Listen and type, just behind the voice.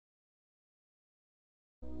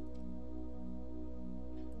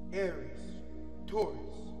Aries, Taurus,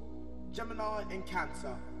 Gemini, and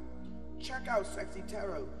Cancer. Check out Cexxi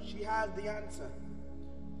Tarot, she has the answer.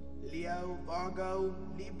 Leo, Virgo,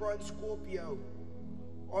 Libra, and Scorpio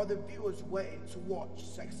are the viewers waiting to watch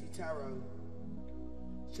Cexxi Tarot.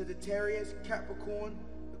 Sagittarius, Capricorn,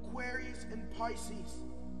 Aquarius, and Pisces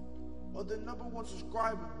are the #1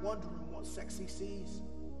 subscriber wondering what Cexxi sees.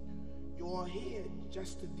 You are here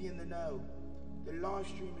just to be in the know. The live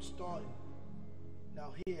stream is starting.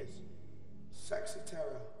 Now here's Cexxi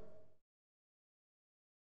Tarot.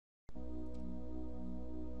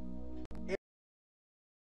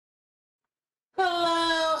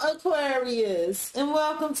 Hello, Aquarius, and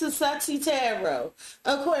welcome to Cexxi Tarot.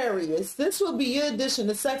 Aquarius, this will be your edition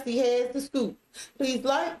of Cexxi Has the Scoop. Please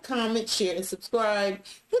like, comment, share, and subscribe.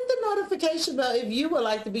 Hit the notification bell if you would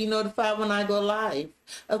like to be notified when I go live.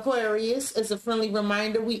 Aquarius, as a friendly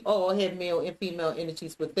reminder, we all have male and female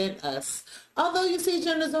energies within us. Although you see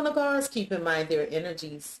genders on the cards, keep in mind their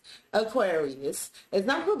energies. Aquarius, as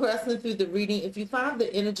I'm progressing through the reading, if you find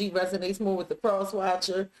the energy resonates more with the cross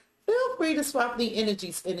watcher, feel free to swap the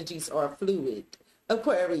energies. Energies are fluid.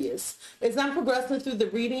 Aquarius, as I'm progressing through the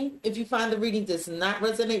reading, if you find the reading does not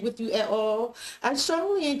resonate with you at all, I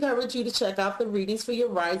strongly encourage you to check out the readings for your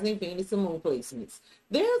rising Venus and Moon placements.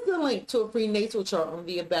 There's the link to a free natal chart on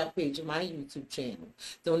the About page of my YouTube channel.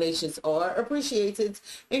 Donations are appreciated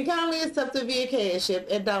and kindly accepted via Cash App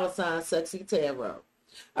at $Cexxi Tarot.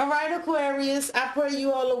 All right, Aquarius, I pray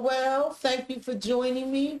you all are well. Thank you for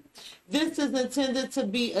joining me. This is intended to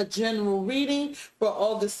be a general reading for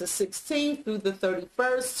August the 16th through the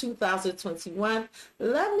 31st, 2021.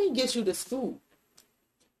 Let me get you the scoop.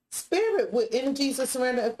 Spirit, what energies are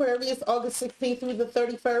surrounding Aquarius August 16th through the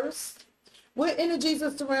 31st? What energies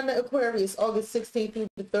are surrounding Aquarius August 16th through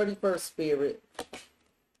the 31st, Spirit?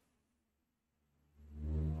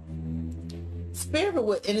 Spirit,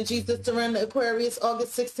 what energies that surround the Aquarius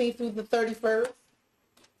August 16th through the 31st?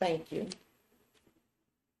 Thank you.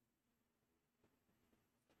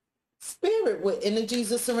 Spirit, what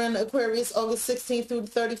energies are surround the Aquarius August 16th through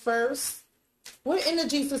the 31st? What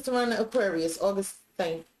energies are surround the Aquarius August,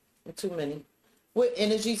 thank you, too many. What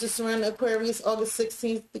energies are surround the Aquarius August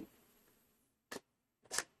 16th?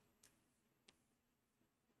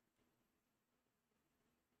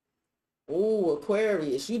 Oh,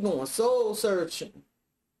 Aquarius, you going soul searching.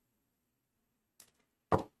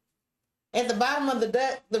 At the bottom of the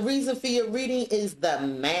deck, the reason for your reading is the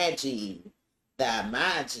Magi. The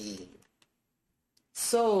Magi.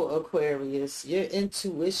 So, Aquarius, your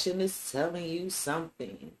intuition is telling you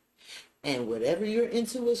something. And whatever your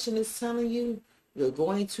intuition is telling you, you're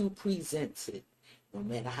going to present it. No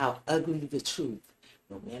matter how ugly the truth,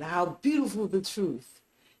 no matter how beautiful the truth,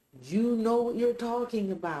 you know what you're talking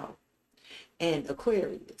about. And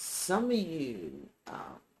Aquarius, some of you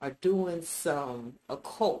are doing some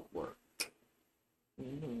occult work.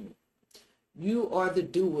 You are the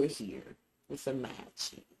doer here with the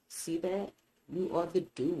Magi. See that? You are the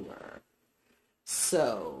doer.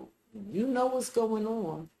 So, you know what's going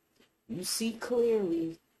on. You see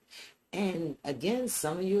clearly. And again,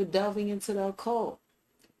 some of you are delving into the occult.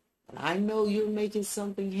 But I know you're making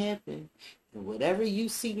something happen. And whatever you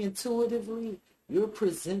see intuitively, you're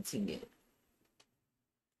presenting it.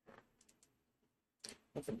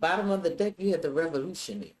 At the bottom of the deck, you have the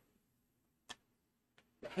Revolutionary.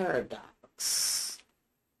 Paradox.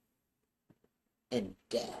 And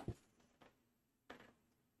death.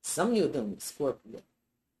 Some of you are going to be Scorpio.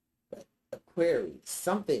 But Aquarius,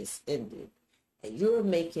 something's ended. And you're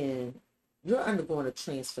undergoing a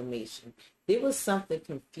transformation. There was something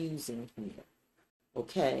confusing here.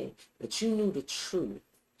 Okay? But you knew the truth.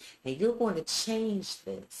 And you're going to change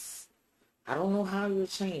this. I don't know how you're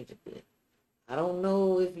changing it. I don't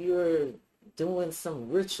know if you're doing some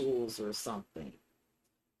rituals or something.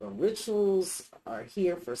 But rituals are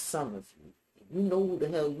here for some of you. You know who the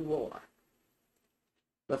hell you are.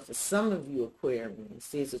 But for some of you Aquarians,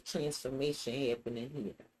 there's a transformation happening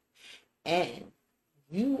here. And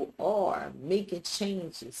you are making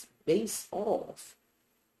changes based off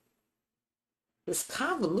this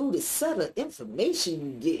convoluted set of information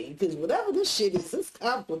you're getting. Because whatever this shit is, it's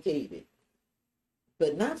complicated.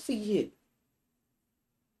 But not for you.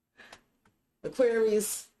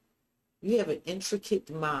 Aquarius, you have an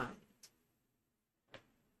intricate mind.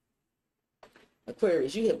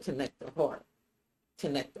 Aquarius, you have connect the heart.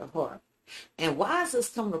 Connect the heart. And why is this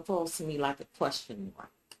coming across to me like a question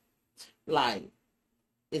mark? Like,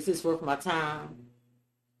 is this worth my time?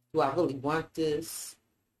 Do I really want this?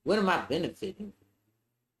 What am I benefiting?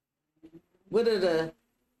 What are the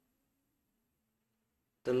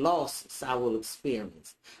the losses I will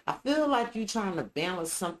experience. I feel like you're trying to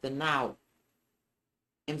balance something out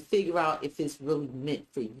and figure out if it's really meant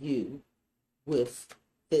for you with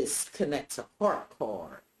this connect to heart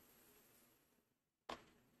card.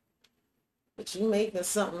 But you're making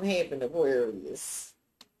something happen, Aquarius.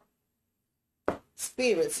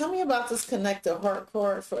 Spirit, tell me about this connect to heart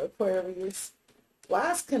card for Aquarius.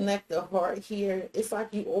 Why is connect the heart here? It's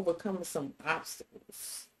like you overcoming some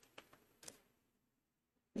obstacles.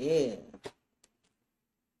 Yeah.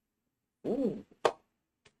 Ooh.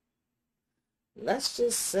 Let's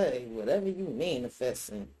just say, whatever you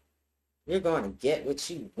manifesting, you're going to get what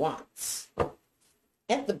you want.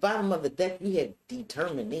 At the bottom of the deck, you have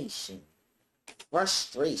determination,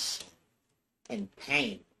 frustration, and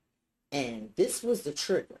pain. And this was the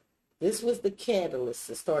trigger. This was the catalyst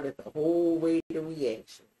that started the whole rate of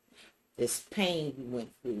reaction. This pain you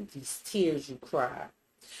went through, these tears you cried.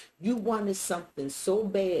 You wanted something so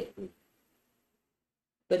badly,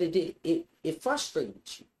 but it frustrated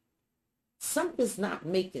you. Something's not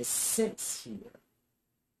making sense here,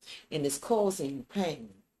 and it's causing you pain.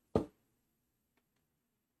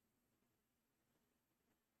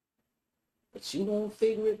 But you won't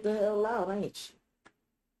figure it the hell out, ain't you?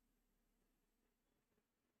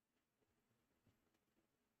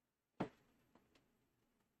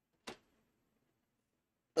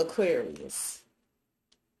 Aquarius,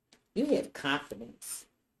 you have confidence.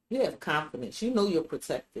 You have confidence. You know you're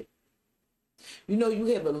protected. You know you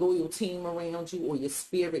have a loyal team around you, or your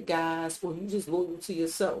spirit guides, or you just loyal to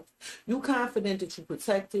yourself. You confident that you're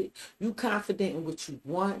protected. You confident in what you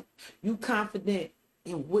want. You confident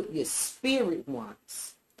in what your spirit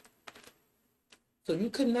wants. So you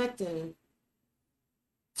connecting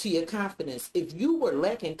to your confidence. If you were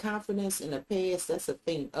lacking confidence in the past, that's a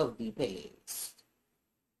thing of the past.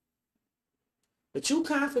 But you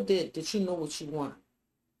confident that you know what you want.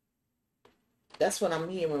 That's what I'm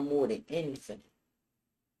hearing more than anything.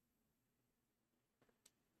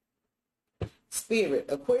 Spirit,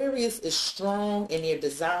 Aquarius is strong in their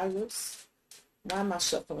desires. Why am I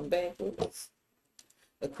shuffling backwards?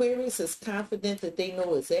 Aquarius is confident that they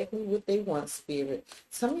know exactly what they want, Spirit.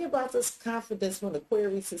 Tell me about this confidence when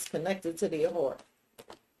Aquarius is connected to their heart.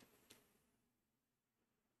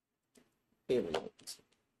 Period.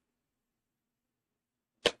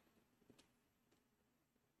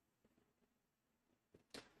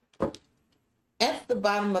 At the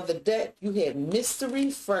bottom of the deck, you have mystery,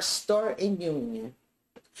 fresh start, and union.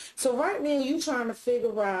 So right now, you're trying to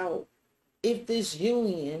figure out if this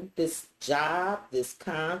union, this job, this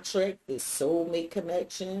contract, this soulmate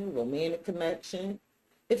connection, romantic connection,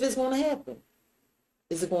 if it's going to happen.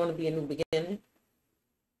 Is it going to be a new beginning?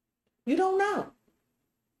 You don't know.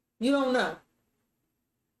 You don't know.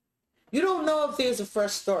 You don't know if there's a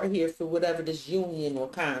fresh start here for whatever this union or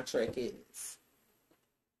contract is.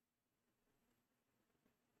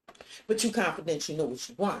 But you're confident you know what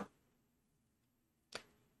you want.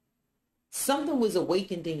 Something was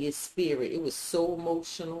awakened in your spirit. It was so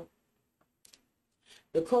emotional.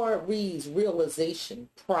 The card reads realization,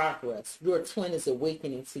 progress. Your twin is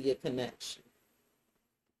awakening to your connection.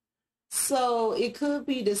 So it could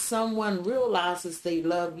be that someone realizes they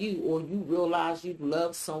love you, or you realize you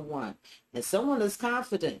love someone. And someone is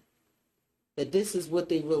confident that this is what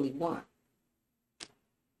they really want.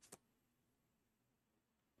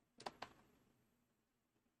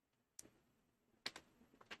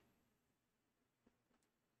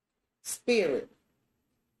 Spirit,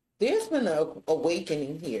 there's been an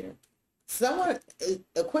awakening here. Someone,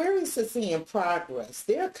 Aquarius is seeing progress.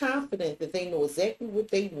 They're confident that they know exactly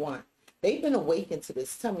what they want. They've been awakened to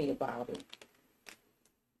this. Tell me about it.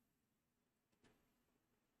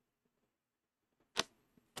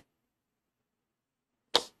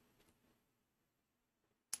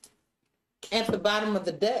 At the bottom of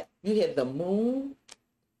the deck, you have the moon.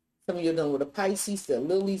 Some of you are done with a Pisces, the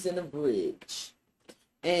lilies in the bridge.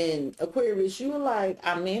 And Aquarius, you were like,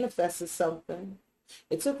 I manifested something.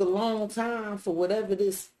 It took a long time for whatever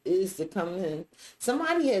this is to come in.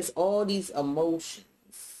 Somebody has all these emotions.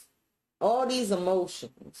 All these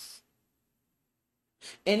emotions.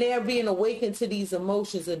 And they're being awakened to these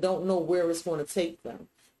emotions and don't know where it's going to take them.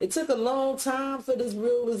 It took a long time for this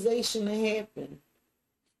realization to happen.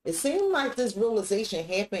 It seemed like this realization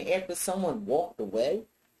happened after someone walked away.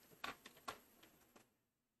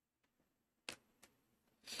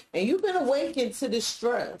 And you've been awakened to this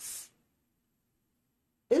stress.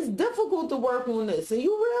 It's difficult to work on this. And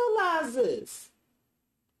you realize this.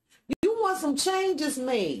 You want some changes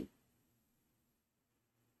made.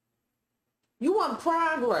 You want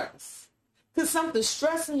progress. Because something's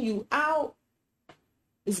stressing you out.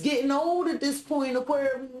 It's getting old at this point,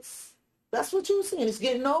 Aquarius. That's what you're saying. It's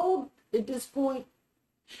getting old at this point.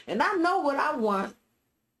 And I know what I want.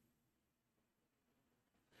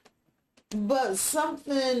 But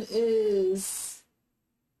something is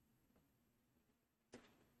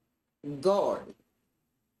guarded.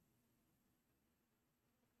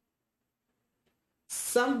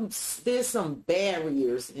 There's some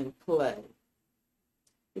barriers in play.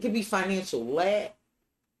 It could be financial lack,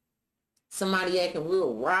 somebody acting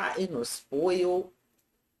real rotten or spoiled,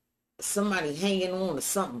 somebody hanging on to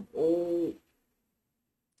something old.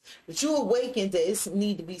 But you awaken that it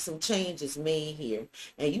need to be some changes made here,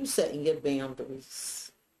 and you setting your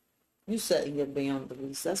boundaries. You setting your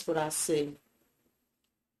boundaries. That's what I see.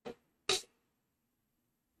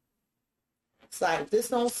 It's like, if this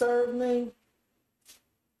don't serve me,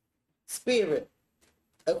 Spirit,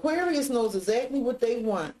 Aquarius knows exactly what they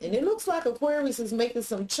want. And it looks like Aquarius is making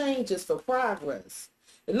some changes for progress.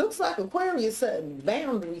 It looks like Aquarius setting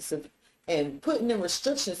boundaries and putting in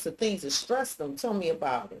restrictions to things that stress them. Tell me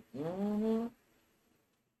about it.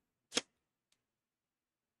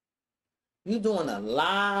 You're doing a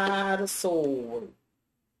lot of soul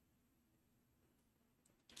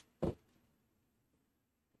work.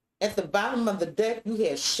 At the bottom of the deck, you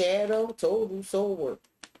have shadow, total soul work.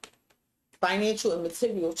 Financial and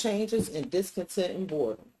material changes, and discontent and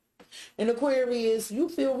boredom. And Aquarius, you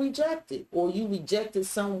feel rejected, or you rejected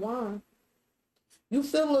someone. You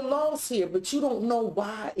feel a loss here, but you don't know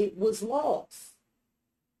why it was lost.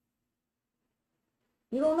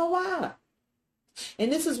 You don't know why.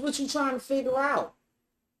 And this is what you're trying to figure out.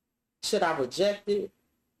 Should I reject it?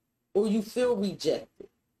 Or you feel rejected.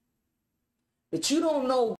 But you don't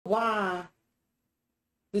know why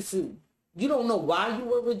you don't know why you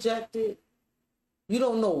were rejected. You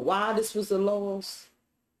don't know why this was a loss.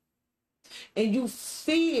 And you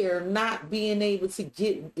fear not being able to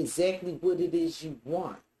get exactly what it is you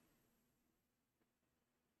want.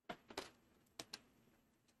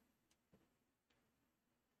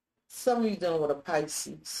 Some of you dealing with a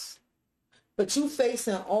Pisces. But you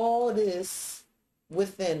facing all this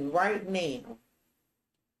within right now,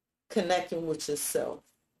 connecting with yourself.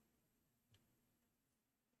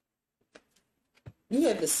 You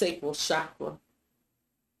have the sacral chakra.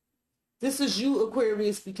 This is you,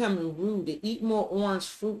 Aquarius, becoming rooted. Eat more orange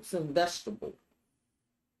fruits and vegetables.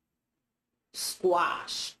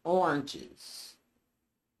 Squash, oranges,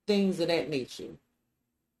 things of that nature.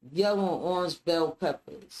 Yellow and orange bell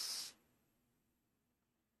peppers.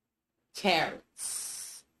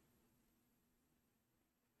 Carrots.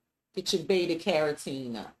 Get your beta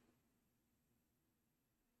carotene up.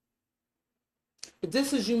 But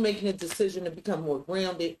this is you making a decision to become more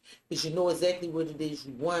grounded because you know exactly what it is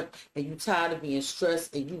you want, and you're tired of being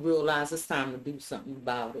stressed, and you realize it's time to do something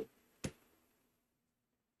about it.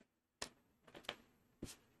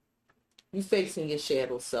 You're facing your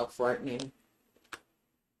shadow self right now.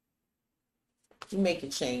 You're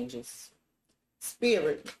making changes.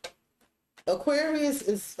 Spirit. Aquarius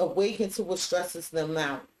is awakened to what stresses them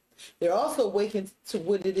out. They're also awakened to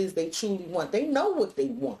what it is they truly want. They know what they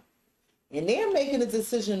want. And they're making a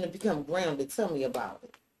decision to become grounded. Tell me about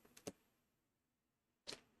it.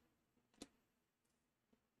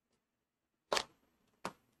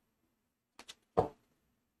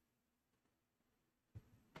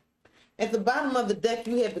 At the bottom of the deck,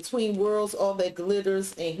 you have between worlds, all that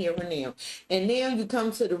glitters, and here and now. And now you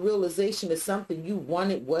come to the realization that something you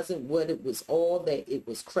wanted wasn't what it was all that it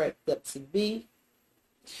was cracked up to be.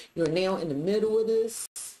 You're now in the middle of this.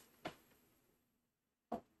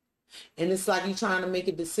 And it's like you're trying to make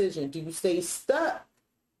a decision. Do you stay stuck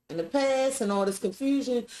in the past and all this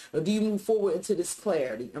confusion, or do you move forward into this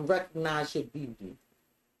clarity and recognize your beauty?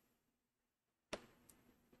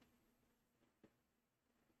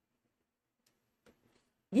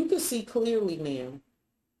 You can see clearly now.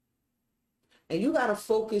 And you got to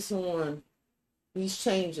focus on these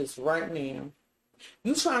changes right now.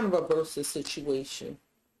 You're trying to reverse the situation.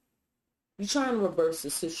 You're trying to reverse the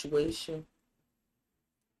situation.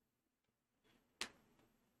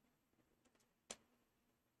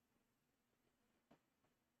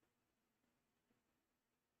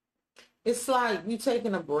 It's like you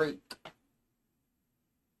taking a break.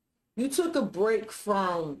 You took a break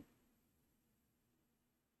from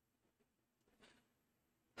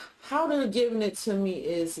how they're giving it to me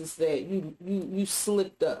is that you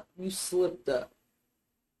slipped up. You slipped up.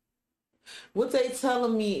 What they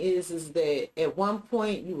telling me is that at one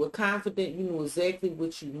point you were confident, you knew exactly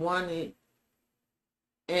what you wanted,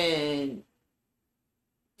 and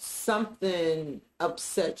something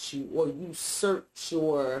upset you, or you search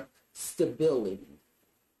your stability.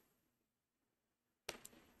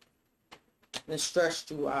 and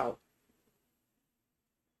stressed you out.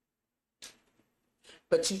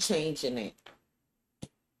 But you changing it.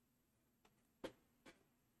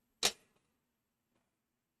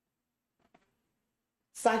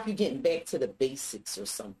 It's like you're getting back to the basics or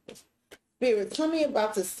something. Spirit, tell me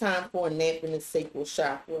about this time for a nap in the sacral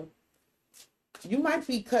chakra. You might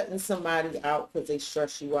be cutting somebody out because they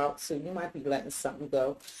stress you out, so you might be letting something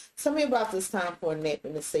go. Tell me about this time for a nap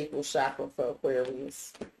in the sacral chakra for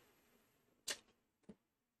Aquarius.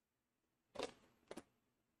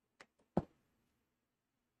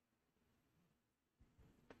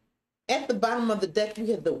 At the bottom of the deck, you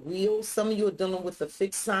have the wheel. Some of you are dealing with a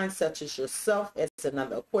fixed sign, such as yourself, as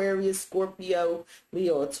another Aquarius, Scorpio,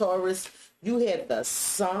 Leo, or Taurus. You have the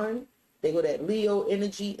sun. They go that Leo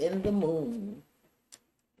energy in the moon.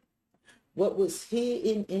 What was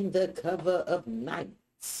hidden in the cover of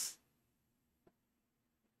nights?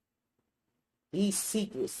 These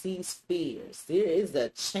secrets, these fears. There is a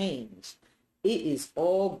change. It is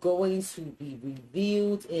all going to be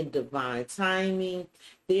revealed in divine timing.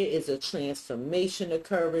 There is a transformation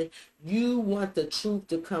occurring. You want the truth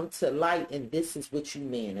to come to light, and this is what you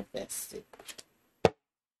manifested.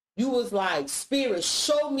 You was like, Spirit,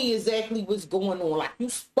 show me exactly what's going on. Like, you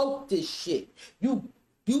spoke this shit.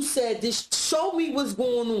 You said this, show me what's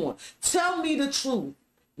going on. Tell me the truth.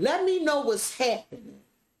 Let me know what's happening.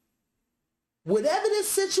 Whatever this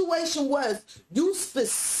situation was, you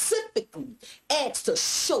specifically asked to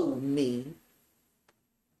show me.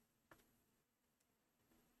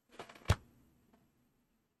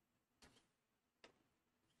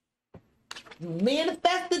 You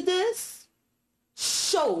manifested this,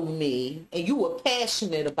 show me, and you were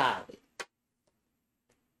passionate about it.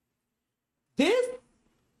 This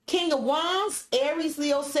King of Wands, Aries,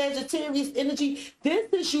 Leo, Sagittarius energy.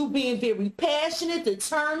 This is you being very passionate,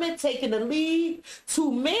 determined, taking the lead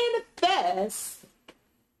to manifest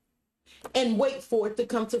and wait for it to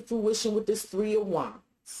come to fruition with this Three of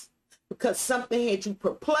Wands. Because something had you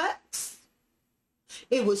perplexed.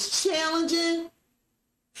 It was challenging.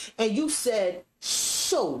 And you said,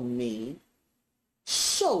 show me.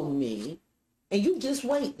 Show me. And you just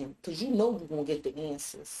waiting because you know you're going to get the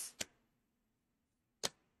answers.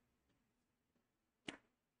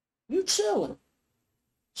 You chilling.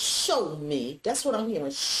 Show me. That's what I'm hearing.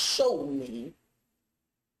 Show me.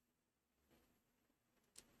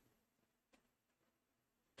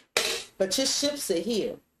 But your ships are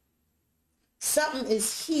here. Something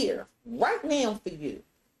is here right now for you.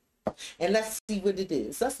 And let's see what it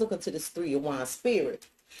is. Let's look into this Three of Wands. Spirit.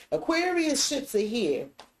 Aquarius ships are here.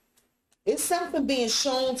 It's something being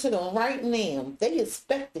shown to them right now. They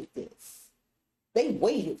expected this. They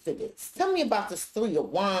waited for this. Tell me about this Three of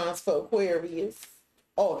Wands for Aquarius,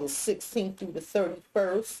 August 16th through the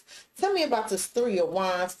 31st. Tell me about this Three of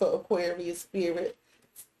Wands for Aquarius, Spirit.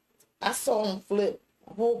 I saw them flip.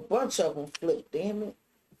 A whole bunch of them flip, damn it.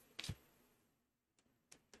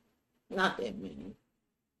 Not that many.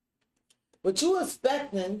 What you're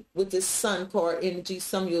expecting with this Sun card energy,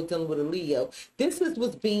 some of you are dealing with a Leo. This is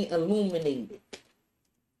what's being illuminated.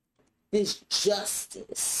 This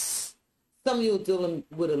justice. Some of you are dealing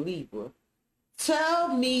with a Libra. Tell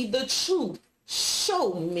me the truth.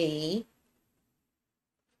 Show me.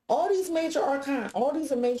 All these major arcana. All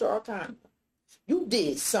these are major arcana. You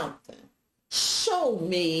did something. Show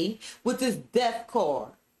me with this death card.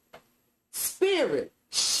 Spirit,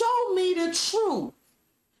 show me the truth.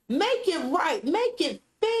 Make it right. Make it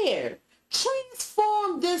fair.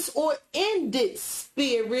 Transform this or end it,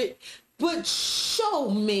 Spirit. But show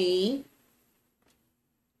me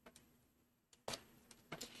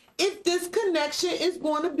if this connection is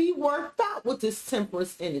going to be worked out with this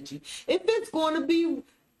Temperance energy. If it's going to be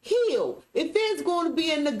healed. If there's going to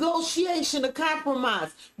be a negotiation, a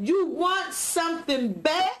compromise. You want something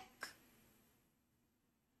back.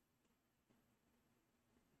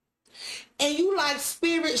 And you like,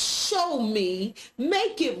 Spirit, show me.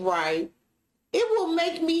 Make it right. It will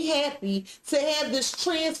make me happy to have this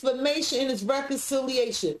transformation and this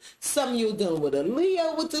reconciliation. Some of you are dealing with a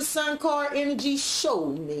Leo with the Sun card energy. Show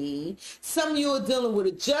me. Some of you are dealing with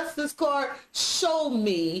a Justice card. Show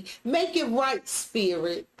me. Make it right,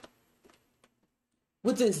 Spirit.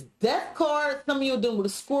 With this Death card, some of you are dealing with a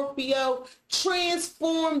Scorpio.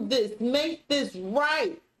 Transform this. Make this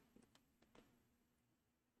right.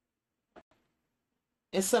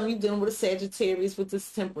 And some of you dealing with a Sagittarius with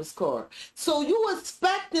this Temperance card. So you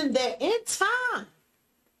expecting that in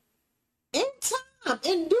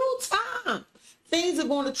due time, things are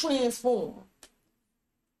going to transform.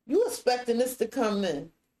 You expecting this to come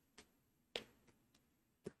in.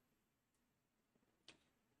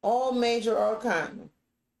 All major arcana.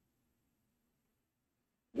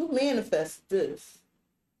 You manifested this.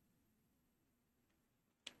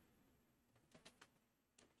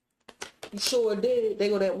 You sure did. They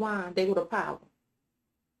go that wine. They go the power.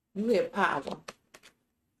 You have power.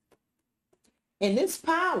 And this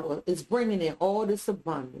power is bringing in all this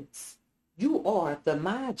abundance. You are the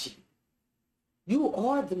magi. You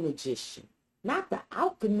are the magician, not the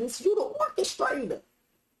alchemist. You the orchestrator.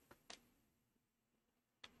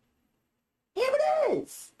 Here it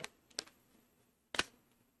is.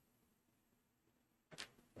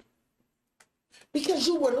 Because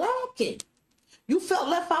you were lacking. You felt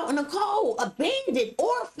left out in the cold, abandoned,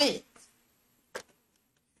 orphaned.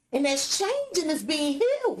 And that's changing, it's being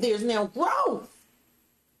healed. There's now growth.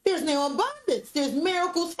 There's now abundance. There's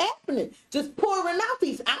miracles happening. Just pouring out.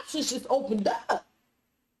 These options just opened up.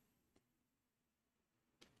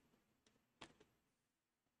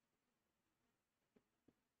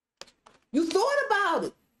 You thought about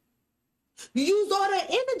it. You used all that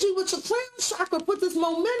energy with your crown chakra, put this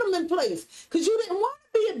momentum in place. Because you didn't want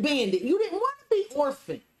to be abandoned. You didn't want to be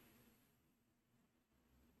orphaned.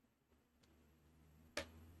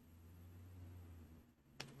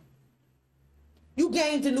 You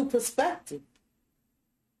gained a new perspective.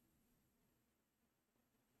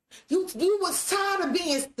 You was tired of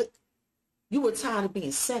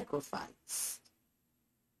being sacrificed.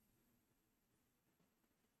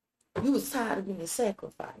 You was tired of being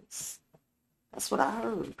sacrificed. That's what I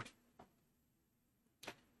heard.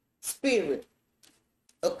 Spirit.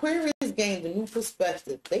 Aquarius gained a new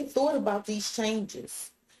perspective. They thought about these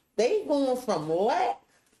changes. They going from lack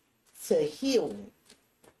to healing,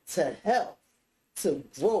 to health, to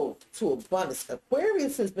growth, to abundance.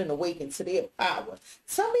 Aquarius has been awakened to their power.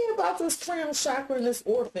 Tell me about this crown chakra and this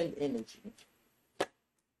orphan energy.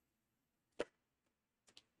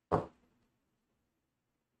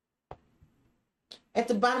 At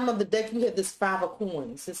the bottom of the deck, you have this 5 of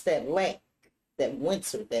coins. It's that lack, that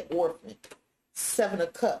winter, that orphan. 7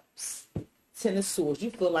 of cups, 10 of swords. You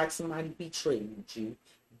feel like somebody betrayed you,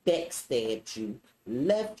 backstabbed you,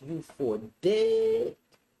 left you for dead,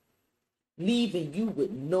 leaving you with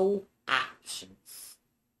no options.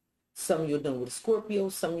 Some of you are dealing with Scorpio,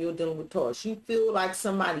 some of you are dealing with Taurus. You feel like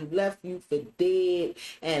somebody left you for dead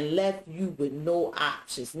and left you with no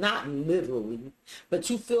options. Not literally, but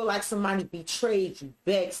you feel like somebody betrayed you,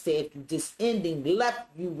 backstabbed you, this ending left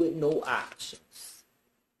you with no options.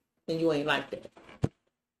 And you ain't like that.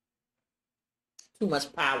 Too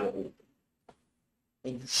much power over.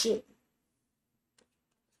 And you shouldn't.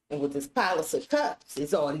 And with this Palace of Cups,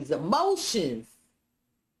 it's all these emotions.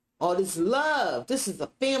 All this love. This is a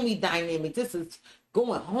family dynamic. This is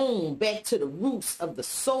going home, back to the roots of the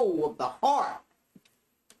soul, of the heart.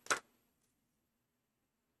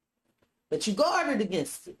 But you guarded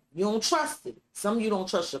against it. You don't trust it. Some of you don't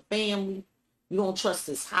trust your family. You don't trust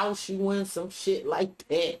this house you in, some shit like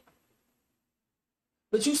that.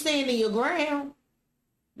 But you standing your ground.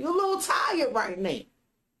 You're a little tired right now.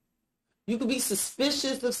 You could be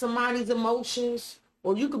suspicious of somebody's emotions,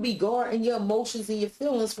 or you could be guarding your emotions and your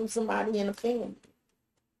feelings from somebody in the family.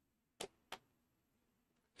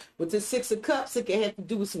 With the 6 of Cups, it can have to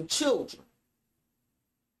do with some children.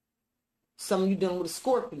 Some of you dealing with a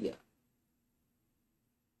Scorpio.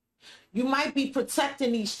 You might be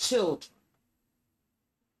protecting these children.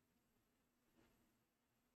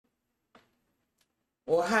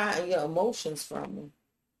 Or hiding your emotions from them.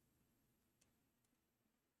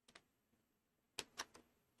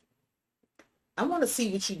 I want to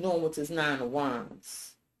see what you're doing with this 9 of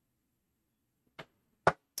Wands.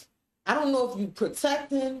 I don't know if you're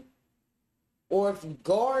protecting, or if you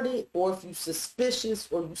guard it, or if you're suspicious,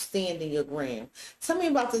 or you stand in your ground. Tell me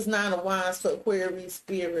about this 9 of Wands for Aquarius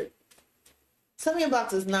spirit. Tell me about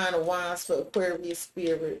this 9 of Wands for Aquarius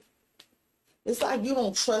spirit. It's like you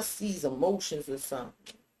don't trust these emotions or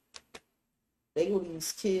something. They go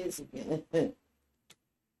these kids again.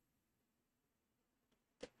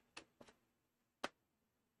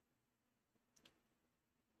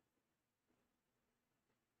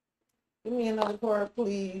 Give me another card,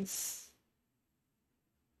 please.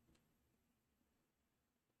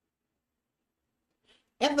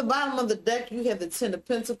 At the bottom of the deck, you have the 10 of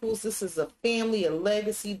Pentacles. This is a family, a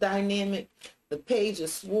legacy dynamic. The Page of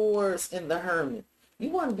Swords and the Hermit. You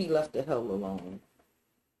want to be left the hell alone.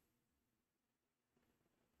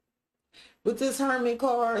 With this Hermit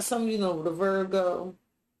card, some of you know the Virgo.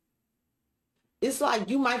 It's like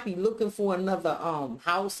you might be looking for another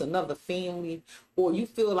house, another family, or you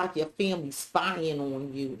feel like your family's spying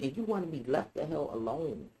on you and you want to be left the hell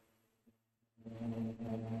alone.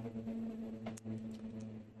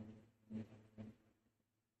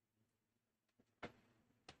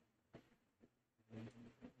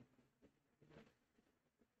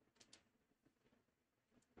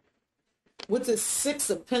 With the Six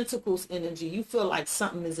of Pentacles energy, you feel like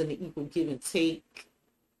something is an equal give and take.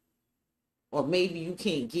 Or maybe you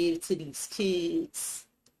can't give to these kids.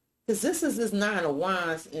 Because this is this Nine of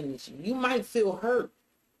Wands energy. You might feel hurt.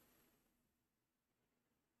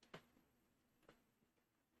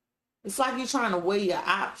 It's like you're trying to weigh your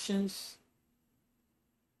options.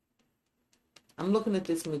 I'm looking at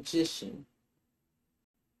this Magician.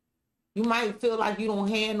 You might feel like you don't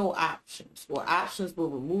have no options, or options were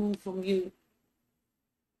removed from you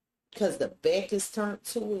because the back is turned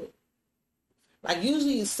to it. Like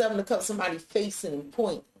usually it's Seven of Cups, somebody facing and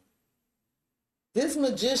pointing. This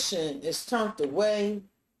Magician is turned away,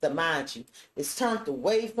 the Magi, is turned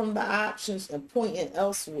away from the options and pointing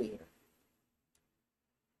elsewhere.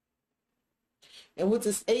 And with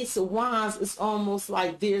this Ace of Wands, it's almost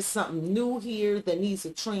like there's something new here that needs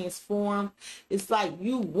to transform. It's like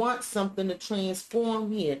you want something to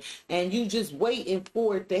transform here, and you just waiting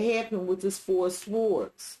for it to happen with this Four of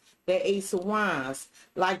Swords, that Ace of Wands.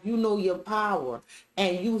 Like you know your power,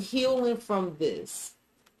 and you healing from this.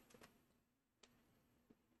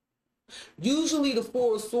 Usually the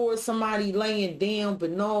Four of Swords, somebody laying down,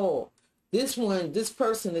 but no. This one, this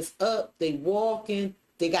person is up, they walking.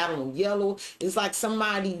 They got on yellow. It's like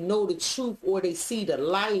somebody know the truth or they see the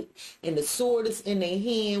light, and the sword is in their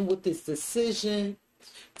hand with this decision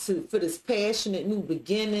for this passionate new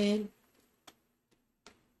beginning.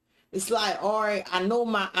 It's like, all right, I know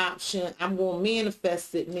my option. I'm going to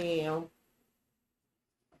manifest it now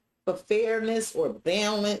for fairness or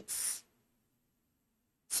balance.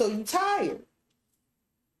 So you tired.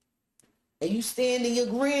 And you stand in your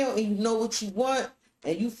ground and you know what you want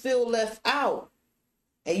and you feel left out.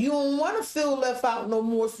 And you don't want to feel left out no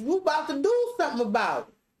more, so you about to do something about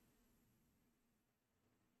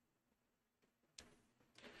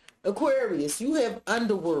it. Aquarius, you have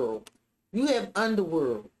underworld. You have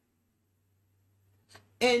underworld.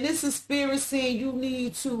 And this is spirit saying you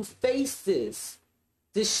need to face this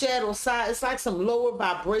shadow side. It's like some lower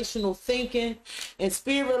vibrational thinking. And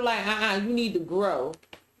spirit like, you need to grow.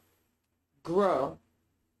 Grow.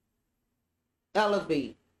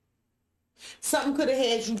 Elevate. Something could have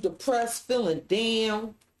had you depressed, feeling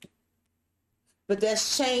down, but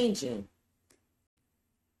that's changing.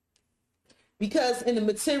 Because in the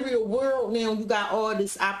material world now, you got all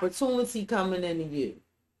this opportunity coming into you.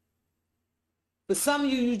 For some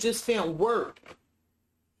of you, you just found work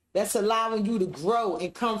that's allowing you to grow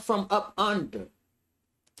and come from up under.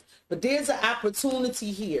 But there's an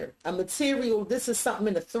opportunity here, a material, this is something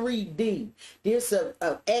in the 3D. There's an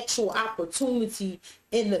actual opportunity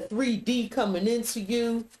in the 3D coming into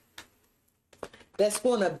you that's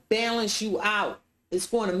going to balance you out. It's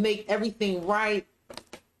going to make everything right.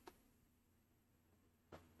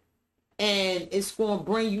 And it's going to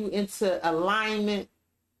bring you into alignment.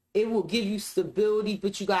 It will give you stability,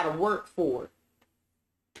 but you got to work for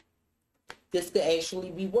it. This could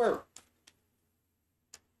actually be work.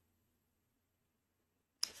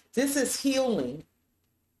 This is healing.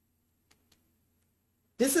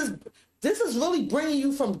 This is really bringing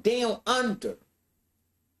you from down under.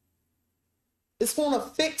 It's going to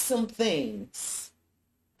fix some things.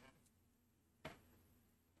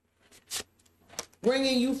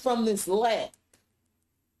 Bringing you from this lack.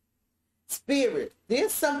 Spirit,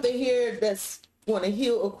 there's something here that's going to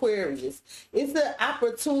heal Aquarius. It's an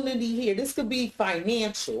opportunity here. This could be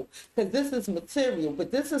financial because this is material,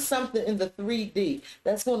 but this is something in the 3D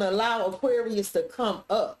that's going to allow Aquarius to come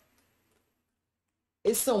up.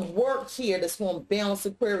 It's some work here that's going to balance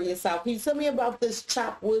Aquarius out. Can you tell me about this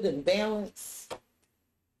chop wood and balance?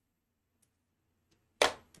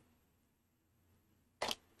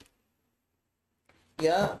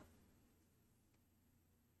 Yeah.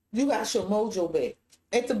 You got your mojo back.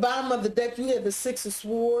 At the bottom of the deck, you have the Six of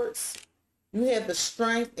Swords, you have the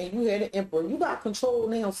Strength, and you have the Emperor. You got control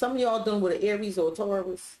now. Some of y'all done with an Aries or a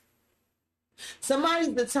Taurus. Somebody's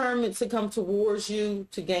determined to come towards you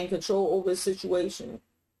to gain control over a situation.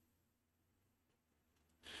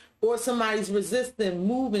 Or somebody's resisting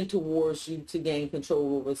moving towards you to gain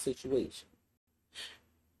control over a situation.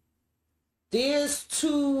 There's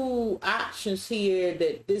two options here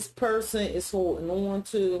that this person is holding on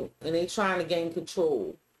to, and they're trying to gain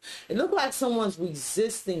control. It looks like someone's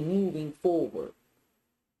resisting moving forward.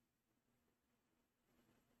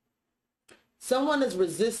 Someone is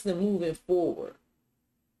resisting moving forward.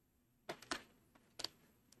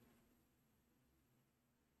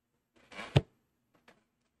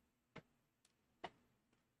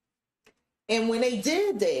 And when they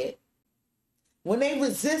did that, when they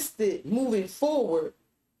resisted moving forward,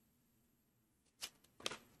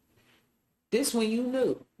 This one you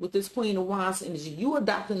knew with this Queen of Wands energy. You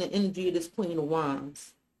adopting the energy of this Queen of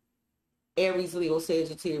Wands. Aries, Leo,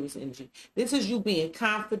 Sagittarius energy. This is you being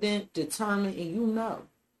confident, determined, and you know.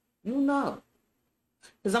 You know.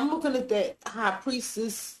 Because I'm looking at that High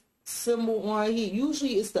Priestess symbol on here.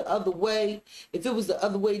 Usually it's the other way. If it was the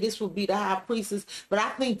other way, this would be the High Priestess. But I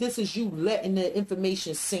think this is you letting the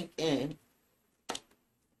information sink in.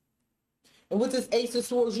 And with this Ace of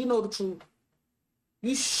Swords, you know the truth.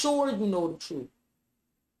 You sure you know the truth.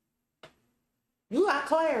 You got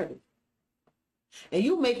clarity. And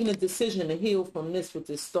you making a decision to heal from this with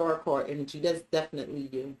this Star card energy. That's definitely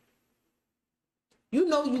you. You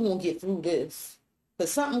know you won't get through this.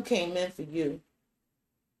 Because something came in for you.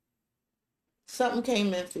 Something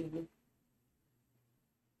came in for you.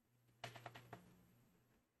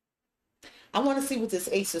 I want to see what this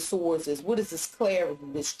Ace of Swords is. What is this clarity,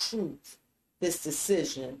 this truth, this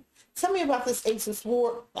decision? Tell me about this Ace of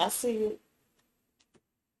Swords. I see it.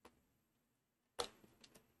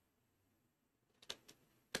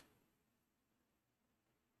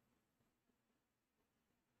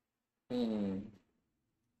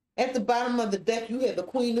 At the bottom of the deck, you have the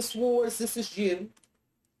Queen of Swords. This is you.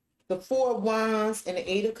 The Four of Wands and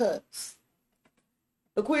the Eight of Cups.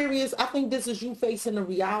 Aquarius, I think this is you facing the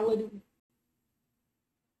reality.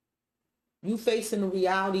 You facing the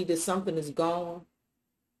reality that something is gone.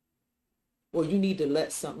 Or you need to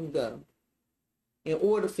let something go. In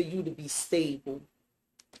order for you to be stable.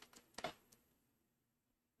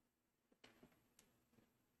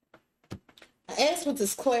 I asked what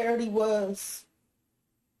this clarity was.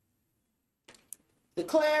 The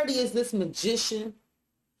clarity is this Magician.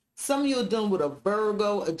 Some of you are done with a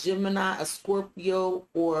Virgo, a Gemini, a Scorpio,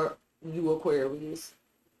 or you Aquarius.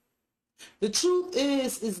 The truth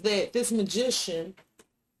is that this Magician,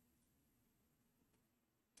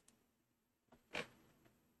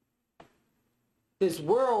 this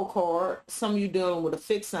World card, some of you dealing with a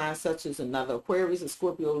fixed sign such as another Aquarius, a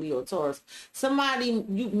Scorpio, Leo, Taurus. Somebody,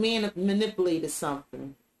 you manipulated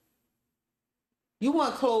something. You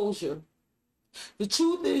want closure. The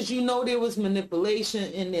truth is, you know there was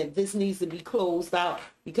manipulation and that this needs to be closed out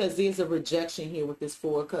because there's a rejection here with this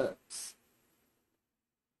Four of Cups.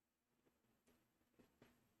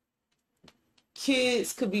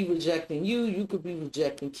 Kids could be rejecting you. You could be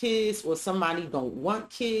rejecting kids, or somebody don't want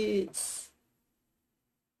kids.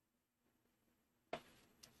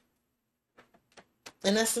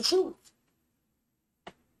 And that's the truth.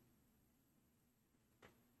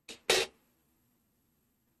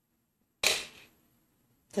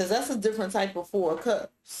 Because that's a different type of Four of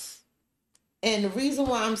Cups. And the reason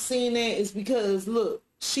why I'm seeing that is because, look,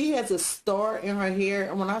 she has a star in her hair.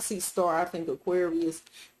 And when I see star, I think Aquarius.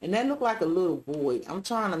 And that looked like a little boy. I'm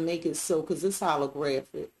trying to make it so, because it's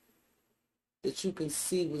holographic, that you can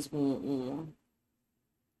see what's going on.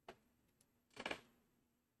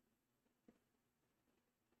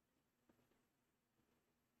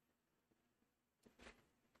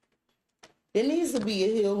 There needs to be a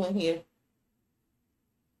healing here.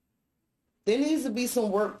 There needs to be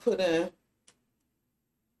some work put in.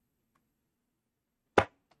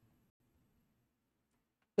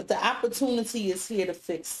 But the opportunity is here to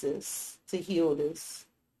fix this, to heal this.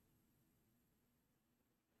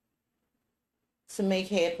 To make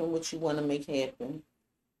happen what you want to make happen.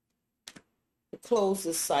 To close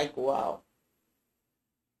this cycle out.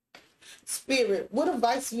 Spirit, what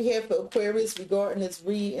advice do you have for Aquarius regarding this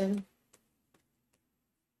reading?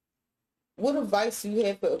 What advice do you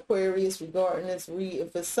have for Aquarius regarding this reading?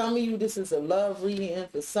 For some of you, this is a love reading.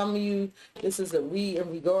 For some of you, this is a reading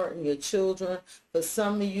regarding your children. For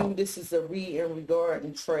some of you, this is a reading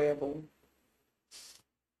regarding travel.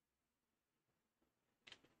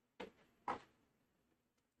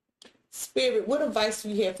 Spirit, what advice do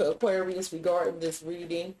you have for Aquarius regarding this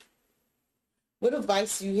reading? What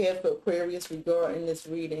advice do you have for Aquarius regarding this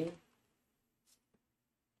reading?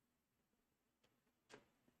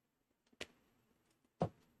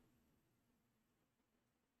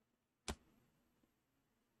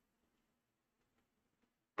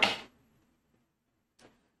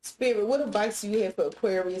 Spirit, what advice do you have for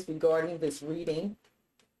Aquarius regarding this reading?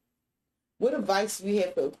 What advice do you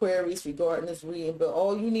have for Aquarius regarding this reading? But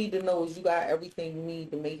all you need to know is you got everything you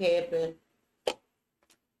need to make happen.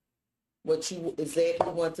 What you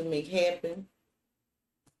exactly want to make happen.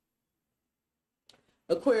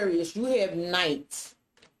 Aquarius, you have Knight.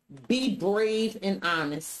 Be brave and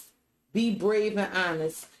honest. Be brave and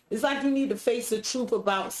honest. It's like you need to face the truth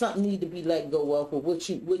about something need to be let go of, or what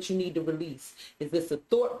you need to release. Is this a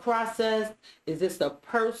thought process? Is this a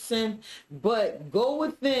person? But go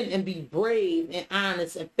within and be brave and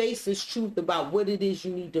honest and face this truth about what it is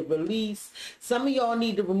you need to release. Some of y'all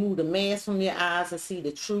need to remove the mask from your eyes and see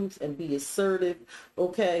the truth and be assertive,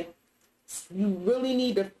 okay? You really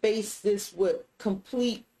need to face this with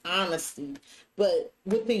complete honesty, but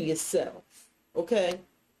within yourself, okay?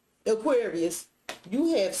 Aquarius,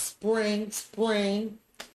 you have spring.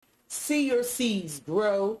 See your seeds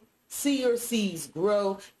grow. See your seeds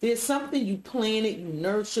grow. There's something you planted, you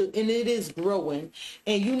nurtured, and it is growing.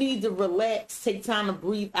 And you need to relax, take time to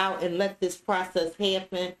breathe out and let this process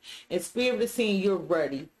happen. And Spirit is saying you're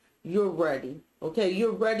ready. You're ready. Okay,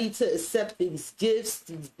 you're ready to accept these gifts,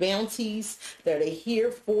 these bounties that are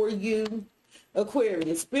here for you.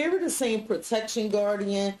 Aquarius, Spirit is saying protection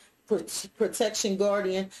guardian, protection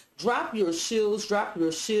guardian. Drop your shields,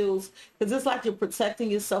 because it's like you're protecting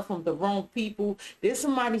yourself from the wrong people. There's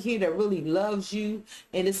somebody here that really loves you,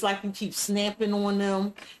 and it's like you keep snapping on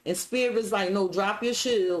them. And Spirit is like, no, drop your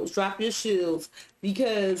shields,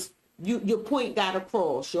 because your point got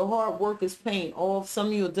across. Your hard work is paying off. Some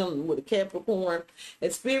of you are dealing with a Capricorn.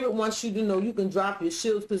 And Spirit wants you to know you can drop your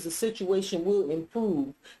shields because the situation will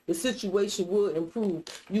improve. The situation will improve.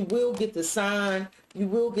 You will get the sign. You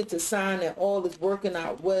will get the sign that all is working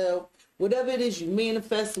out well. Whatever it is you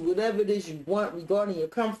manifested, whatever it is you want regarding your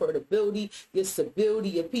comfortability, your stability,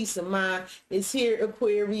 your peace of mind, is here,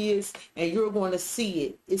 Aquarius, and you're going to see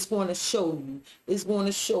it. It's going to show you. It's going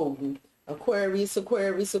to show you. Aquarius.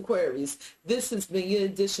 This has been your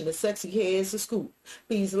edition of Cexxi Has the Scoop.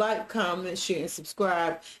 Please like, comment, share, and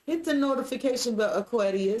subscribe. Hit the notification bell,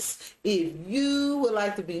 Aquarius, if you would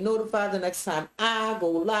like to be notified the next time I go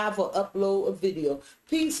live or upload a video.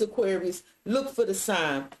 Peace, Aquarius. Look for the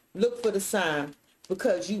sign. Look for the sign,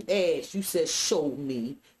 because you asked. You said, show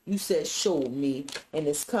me. You said, show me, and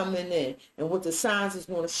it's coming in. And what the signs is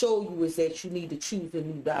going to show you is that you need to choose a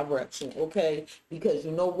new direction, okay? Because you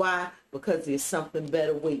know why? Because there's something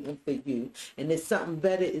better waiting for you. And this something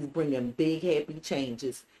better is bringing big, happy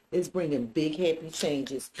changes. It's bringing big, happy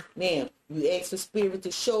changes. Now, you ask the Spirit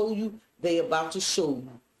to show you, they about to show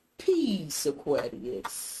you. Peace,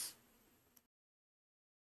 Aquarius.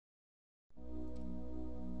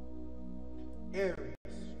 Aries,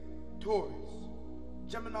 Taurus,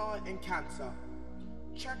 Gemini, and Cancer.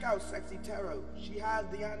 Check out Cexxi Tarot. She has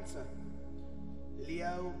the answer.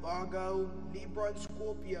 Leo, Virgo, Libra, and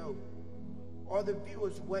Scorpio are the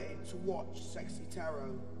viewers waiting to watch Cexxi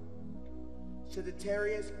Tarot.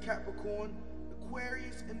 Sagittarius, Capricorn,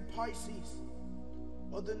 Aquarius, and Pisces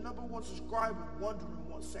are the #1 subscribers wondering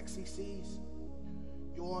what Cexxi sees.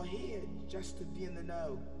 You're here just to be in the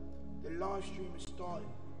know. The live stream is starting.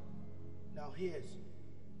 Now here's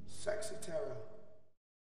Cexxi Tarot.